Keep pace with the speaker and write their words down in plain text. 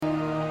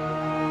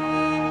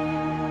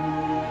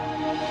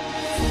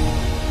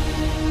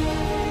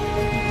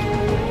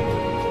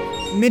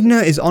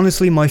Midna is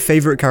honestly my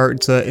favourite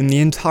character in the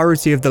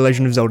entirety of the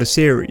Legend of Zelda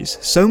series,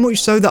 so much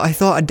so that I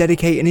thought I'd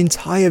dedicate an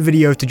entire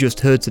video to just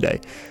her today.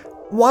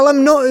 While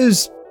I'm not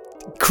as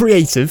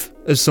creative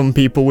as some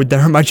people with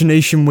their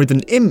imagination with an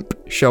imp,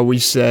 shall we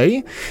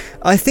say,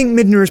 I think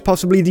Midna is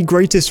possibly the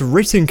greatest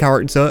written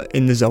character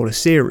in the Zelda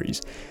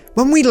series.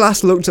 When we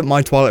last looked at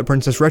my Twilight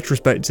Princess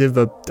retrospective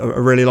a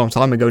really long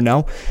time ago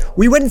now,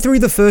 we went through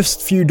the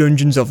first few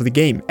dungeons of the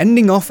game,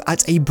 ending off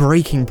at a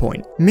breaking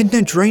point.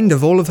 Midna drained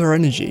of all of her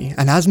energy,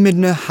 and as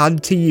Midna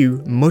had to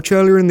you much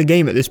earlier in the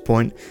game at this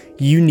point,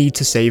 you need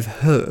to save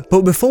her.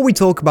 But before we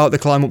talk about the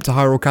climb up to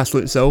Hyrule Castle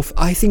itself,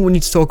 I think we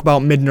need to talk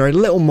about Midna a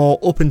little more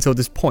up until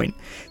this point.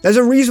 There's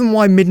a reason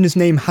why Midna's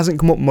name hasn't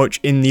come up much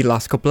in the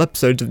last couple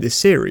episodes of this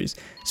series.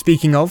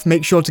 Speaking of,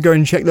 make sure to go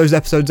and check those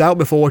episodes out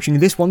before watching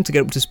this one to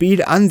get up to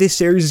speed, and this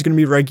series is going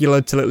to be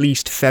regular till at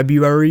least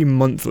February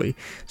monthly,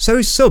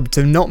 so sub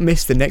to not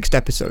miss the next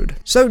episode.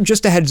 So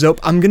just a heads up,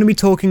 I'm going to be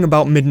talking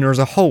about Midna as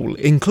a whole,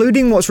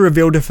 including what's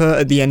revealed of her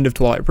at the end of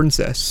Twilight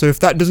Princess, so if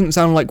that doesn't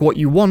sound like what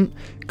you want,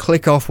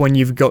 click off when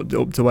you've got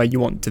up to where you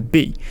want to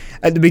be.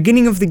 At the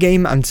beginning of the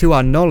game, and to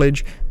our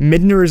knowledge,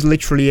 Midna is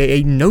literally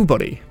a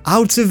nobody.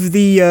 Out of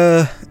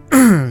the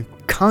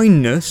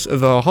kindness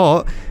of her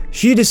heart,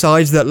 she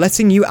decides that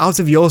letting you out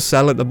of your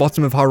cell at the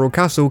bottom of Hyrule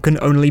Castle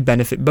can only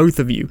benefit both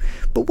of you,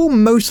 but will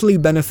mostly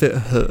benefit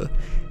her.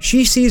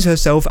 She sees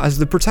herself as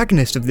the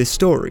protagonist of this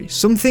story,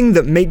 something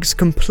that makes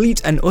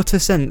complete and utter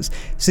sense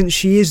since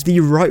she is the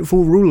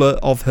rightful ruler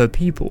of her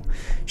people.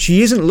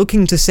 She isn't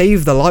looking to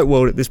save the Light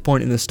World at this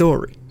point in the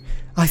story.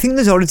 I think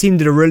the Zelda team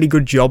did a really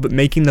good job at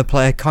making the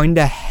player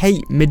kinda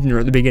hate Midna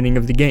at the beginning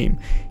of the game.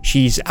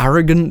 She's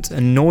arrogant,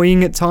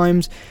 annoying at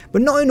times,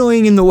 but not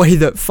annoying in the way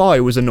that Fi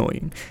was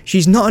annoying.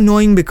 She's not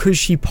annoying because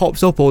she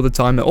pops up all the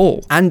time at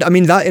all. And I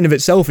mean, that in of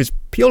itself is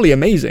purely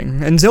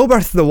amazing. And Zelda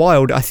Breath of the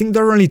Wild, I think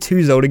there are only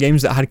 2 Zelda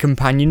games that had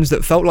companions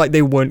that felt like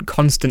they weren't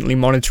constantly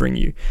monitoring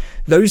you.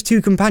 Those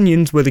 2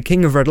 companions were the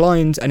King of Red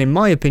Lions and, in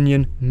my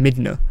opinion,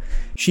 Midna.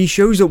 She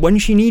shows up when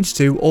she needs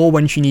to, or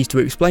when she needs to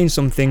explain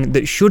something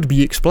that should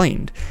be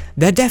explained.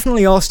 There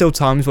definitely are still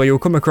times where you'll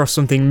come across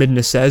something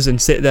Midna says and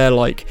sit there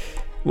like,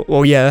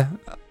 well yeah,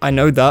 I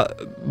know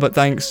that, but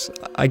thanks,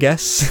 I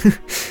guess.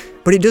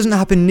 But it doesn't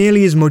happen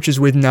nearly as much as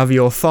with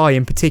Navi or Fi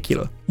in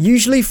particular.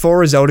 Usually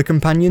for a Zelda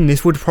companion,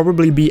 this would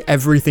probably be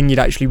everything you'd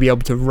actually be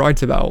able to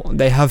write about.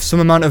 They have some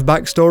amount of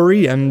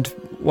backstory and,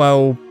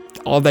 well,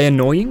 are they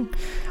annoying?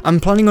 I'm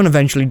planning on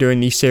eventually doing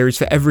these series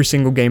for every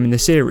single game in the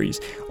series,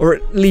 or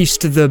at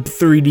least the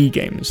 3D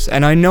games,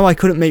 and I know I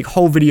couldn't make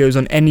whole videos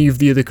on any of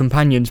the other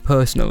companions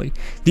personally.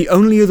 The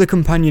only other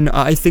companion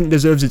I think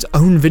deserves its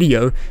own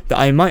video that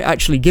I might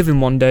actually give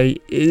him one day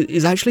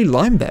is actually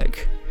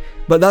Limebeck.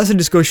 But that's a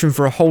discussion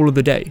for a whole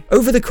other day.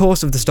 Over the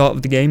course of the start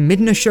of the game,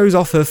 Midna shows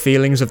off her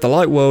feelings of the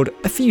Light World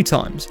a few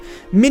times.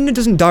 Midna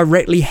doesn't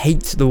directly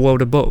hate the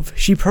world above,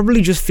 she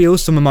probably just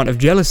feels some amount of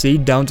jealousy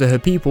down to her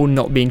people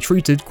not being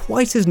treated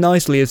quite as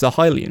nicely as the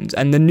Hylians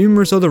and the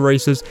numerous other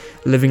races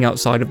living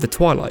outside of the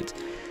Twilight.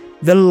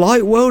 The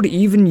Light World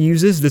even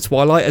uses the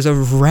Twilight as a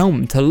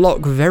realm to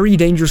lock very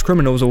dangerous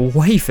criminals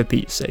away, for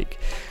Pete's sake.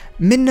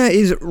 Midna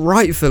is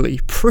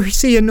rightfully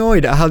pretty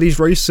annoyed at how these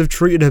races have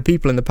treated her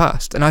people in the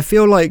past, and I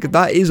feel like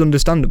that is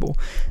understandable,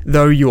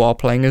 though you are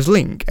playing as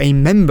Link, a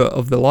member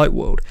of the Light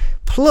World.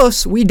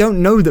 Plus, we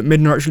don't know that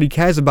Midna actually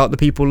cares about the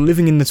people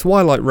living in the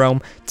Twilight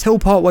Realm till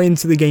partway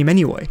into the game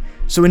anyway.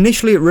 So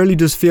initially it really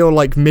does feel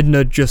like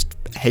Midna just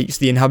hates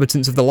the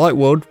inhabitants of the Light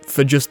World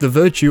for just the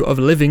virtue of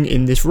living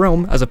in this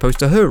realm as opposed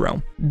to her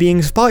realm.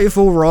 Being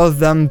spiteful rather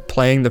than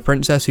playing the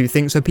princess who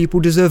thinks her people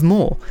deserve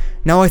more.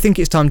 Now I think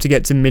it's time to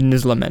get to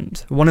Midna's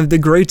Lament, one of the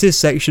greatest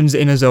sections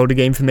in a Zelda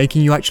game for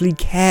making you actually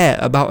care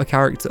about a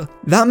character.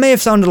 That may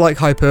have sounded like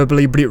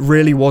hyperbole, but it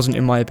really wasn't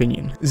in my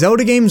opinion.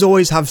 Zelda games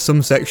always have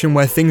some section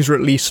where things are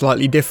at least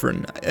slightly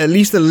different, at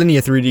least the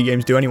linear 3D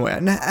games do anyway,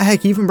 and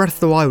heck, even Breath of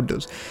the Wild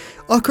does.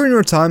 Ocarina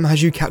of Time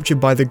has you captured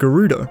by the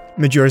Gerudo,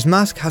 Majora's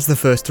Mask has the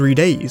first 3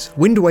 days,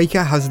 Wind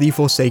Waker has the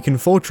Forsaken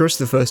Fortress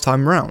the first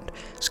time round,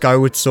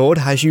 Skyward Sword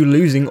has you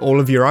losing all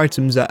of your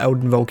items at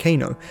Elden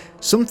Volcano.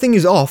 Something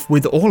is off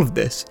with all of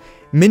this.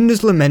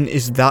 Midna's Lament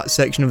is that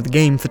section of the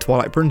game for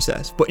Twilight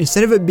Princess, but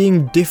instead of it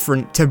being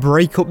different to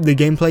break up the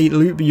gameplay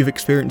loop you've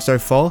experienced so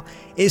far,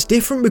 it's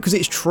different because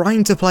it's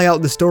trying to play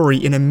out the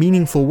story in a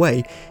meaningful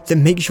way that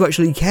makes you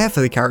actually care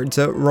for the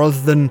character rather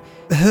than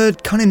her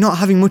kind of not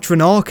having much of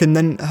an arc and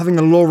then having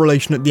a lore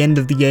relation at the end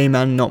of the game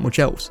and not much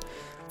else.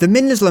 The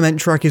Midna's Lament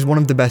track is one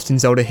of the best in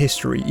Zelda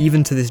history,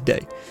 even to this day.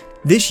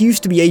 This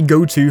used to be a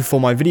go-to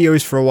for my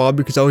videos for a while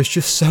because I was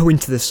just so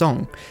into the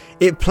song.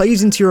 It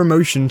plays into your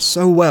emotions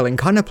so well and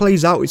kind of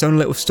plays out its own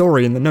little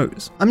story in the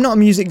notes. I'm not a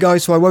music guy,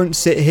 so I won't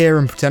sit here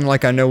and pretend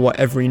like I know what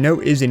every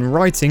note is in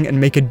writing and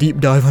make a deep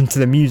dive onto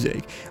the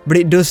music, but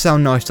it does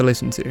sound nice to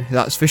listen to,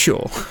 that's for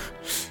sure.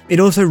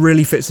 It also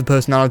really fits the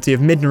personality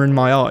of Midna in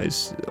my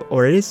eyes,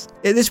 or it is?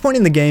 At this point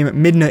in the game,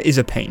 Midna is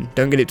a pain,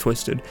 don't get it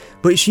twisted,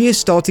 but she is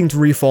starting to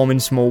reform in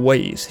small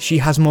ways. She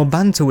has more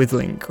banter with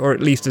Link, or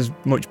at least as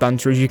much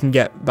banter as you can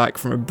get back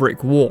from a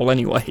brick wall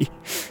anyway.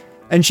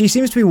 and she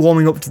seems to be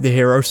warming up to the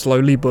hero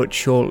slowly but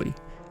surely.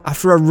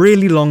 After a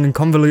really long and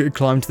convoluted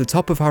climb to the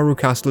top of Hyrule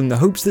Castle in the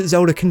hopes that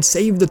Zelda can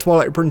save the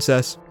Twilight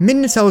Princess,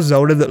 Midna tells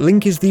Zelda that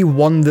Link is the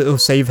one that will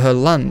save her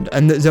land,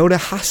 and that Zelda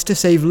has to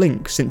save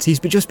Link since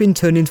he's just been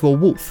turned into a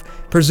wolf,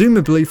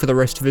 presumably for the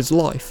rest of his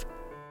life.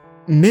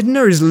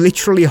 Midna is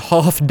literally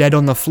half dead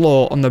on the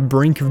floor on the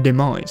brink of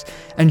demise,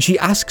 and she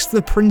asks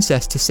the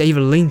princess to save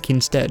Link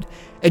instead,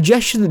 a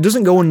gesture that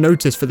doesn't go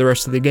unnoticed for the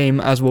rest of the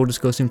game, as we'll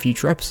discuss in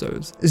future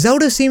episodes.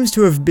 Zelda seems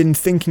to have been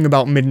thinking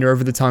about Midna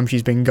over the time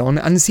she's been gone,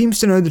 and seems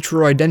to know the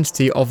true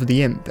identity of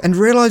the imp, and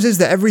realises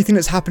that everything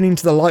that's happening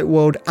to the Light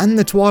World and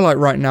the Twilight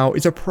right now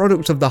is a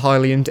product of the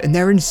Hylian and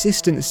their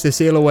insistence to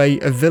seal away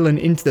a villain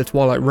into the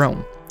Twilight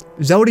Realm.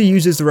 Zelda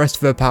uses the rest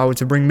of her power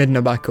to bring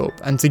Midna back up,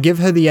 and to give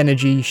her the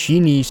energy she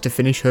needs to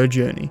finish her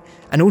journey,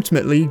 and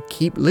ultimately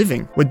keep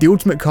living, with the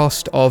ultimate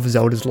cost of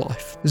Zelda's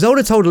life.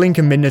 Zelda told Link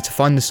and Midna to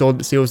find the sword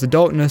that seals the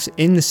darkness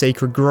in the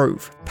Sacred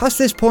Grove. Past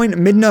this point,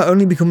 Midna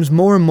only becomes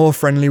more and more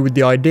friendly with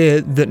the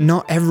idea that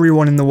not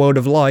everyone in the world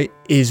of light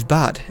is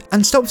bad,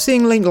 and stops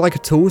seeing Link like a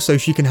tool so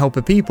she can help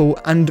her people,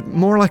 and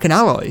more like an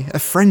ally, a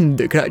friend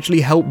that could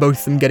actually help both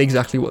of them get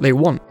exactly what they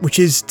want, which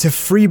is to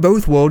free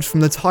both worlds from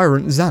the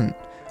tyrant Zant.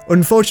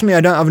 Unfortunately,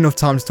 I don't have enough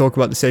time to talk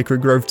about the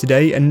Sacred Grove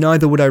today, and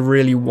neither would I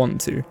really want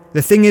to.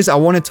 The thing is, I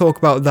want to talk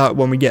about that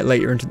when we get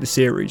later into the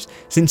series,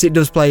 since it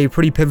does play a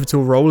pretty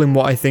pivotal role in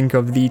what I think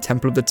of the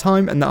Temple of the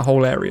Time and that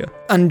whole area.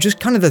 And just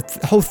kind of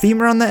the whole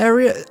theme around that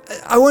area,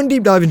 I won't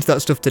deep dive into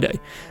that stuff today,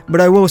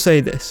 but I will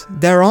say this: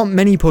 there aren't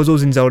many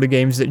puzzles in Zelda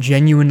games that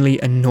genuinely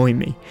annoy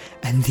me,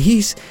 and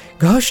these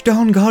gosh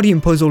darn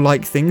Guardian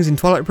puzzle-like things in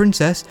Twilight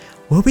Princess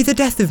will be the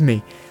death of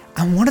me.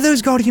 And one of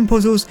those Guardian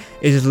puzzles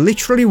is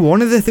literally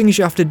one of the things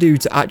you have to do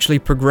to actually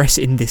progress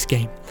in this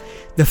game.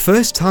 The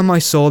first time I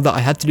saw that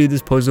I had to do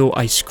this puzzle,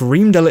 I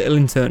screamed a little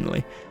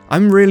internally.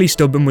 I'm really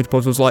stubborn with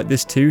puzzles like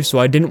this too, so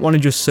I didn't want to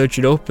just search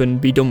it up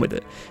and be done with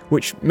it,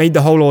 which made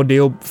the whole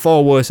ordeal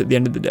far worse at the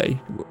end of the day.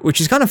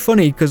 Which is kind of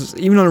funny, because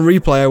even on a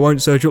replay I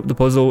won't search up the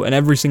puzzle, and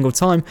every single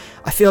time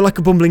I feel like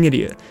a bumbling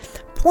idiot.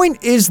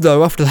 Point is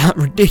though, after that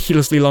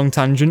ridiculously long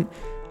tangent,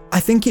 I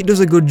think it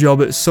does a good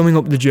job at summing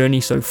up the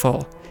journey so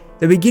far.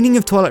 The beginning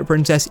of Twilight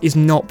Princess is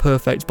not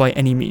perfect by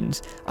any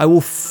means, I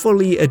will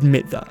fully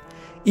admit that.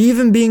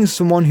 Even being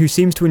someone who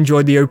seems to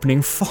enjoy the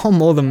opening far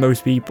more than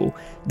most people,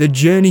 the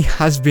journey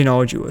has been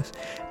arduous.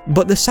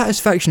 But the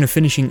satisfaction of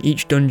finishing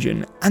each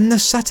dungeon, and the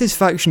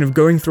satisfaction of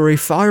going through a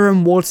fire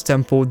and water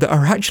temple that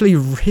are actually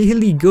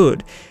really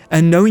good,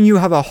 and knowing you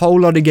have a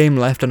whole lot of game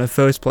left on a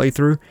first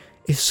playthrough,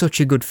 is such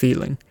a good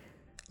feeling.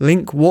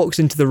 Link walks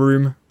into the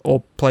room,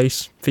 or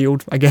place,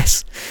 field, I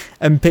guess,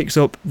 and picks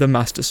up the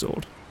Master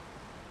Sword.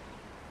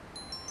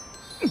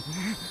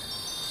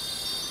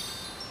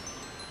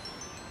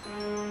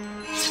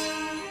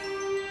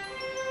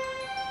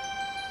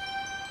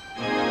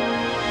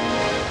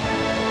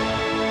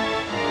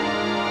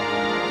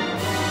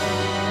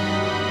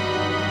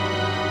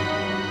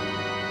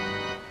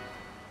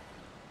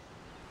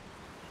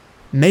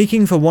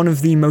 Making for one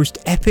of the most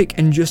epic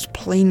and just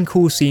plain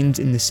cool scenes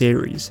in the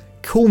series.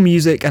 Cool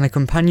music and a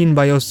companion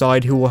by your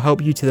side who will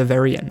help you to the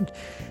very end.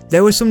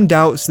 There were some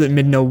doubts that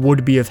Midna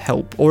would be of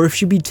help, or if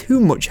she'd be too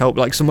much help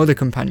like some other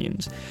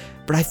companions,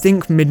 but I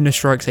think Midna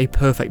strikes a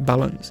perfect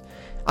balance.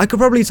 I could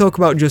probably talk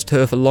about just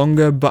her for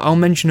longer, but I'll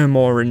mention her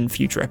more in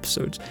future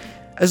episodes.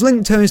 As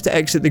Link turns to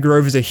exit the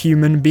Grove as a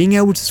human, being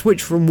able to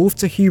switch from wolf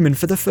to human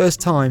for the first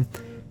time,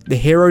 the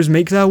heroes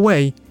make their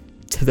way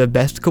to the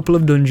best couple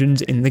of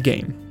dungeons in the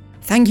game.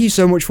 Thank you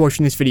so much for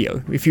watching this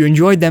video. If you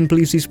enjoyed them,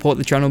 please do support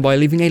the channel by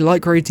leaving a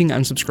like rating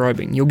and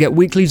subscribing. You'll get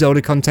weekly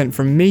Zelda content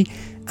from me,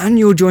 and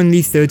you'll join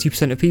the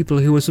 30% of people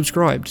who are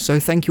subscribed, so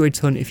thank you a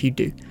ton if you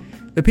do.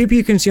 The people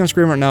you can see on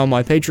screen right now are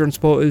my Patreon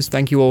supporters.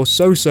 Thank you all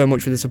so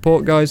much for the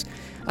support, guys.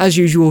 As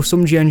usual,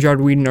 Sumji and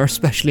Jared Whedon are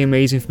especially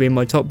amazing for being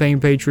my top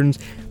paying patrons.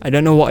 I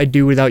don't know what I'd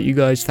do without you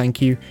guys,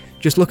 thank you.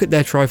 Just look at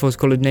their Triforce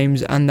coloured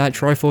names and that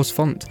Triforce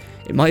font.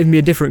 It might even be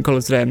a different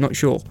colour today, I'm not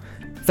sure.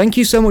 Thank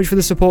you so much for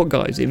the support,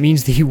 guys, it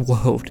means the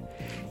world.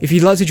 If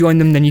you'd like to join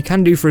them, then you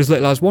can do for as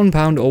little as £1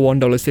 or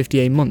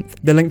 $1.50 a month.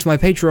 The link to my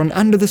Patreon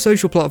and other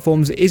social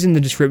platforms is in the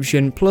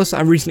description, plus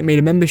I recently made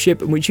a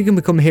membership in which you can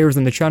become heroes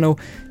on the channel,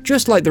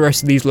 just like the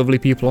rest of these lovely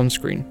people on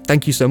screen.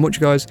 Thank you so much,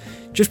 guys.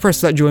 Just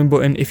press that join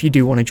button if you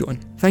do want to join.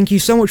 Thank you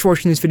so much for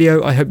watching this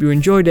video, I hope you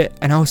enjoyed it,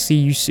 and I'll see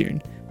you soon.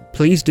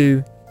 Please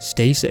do,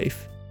 stay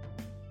safe.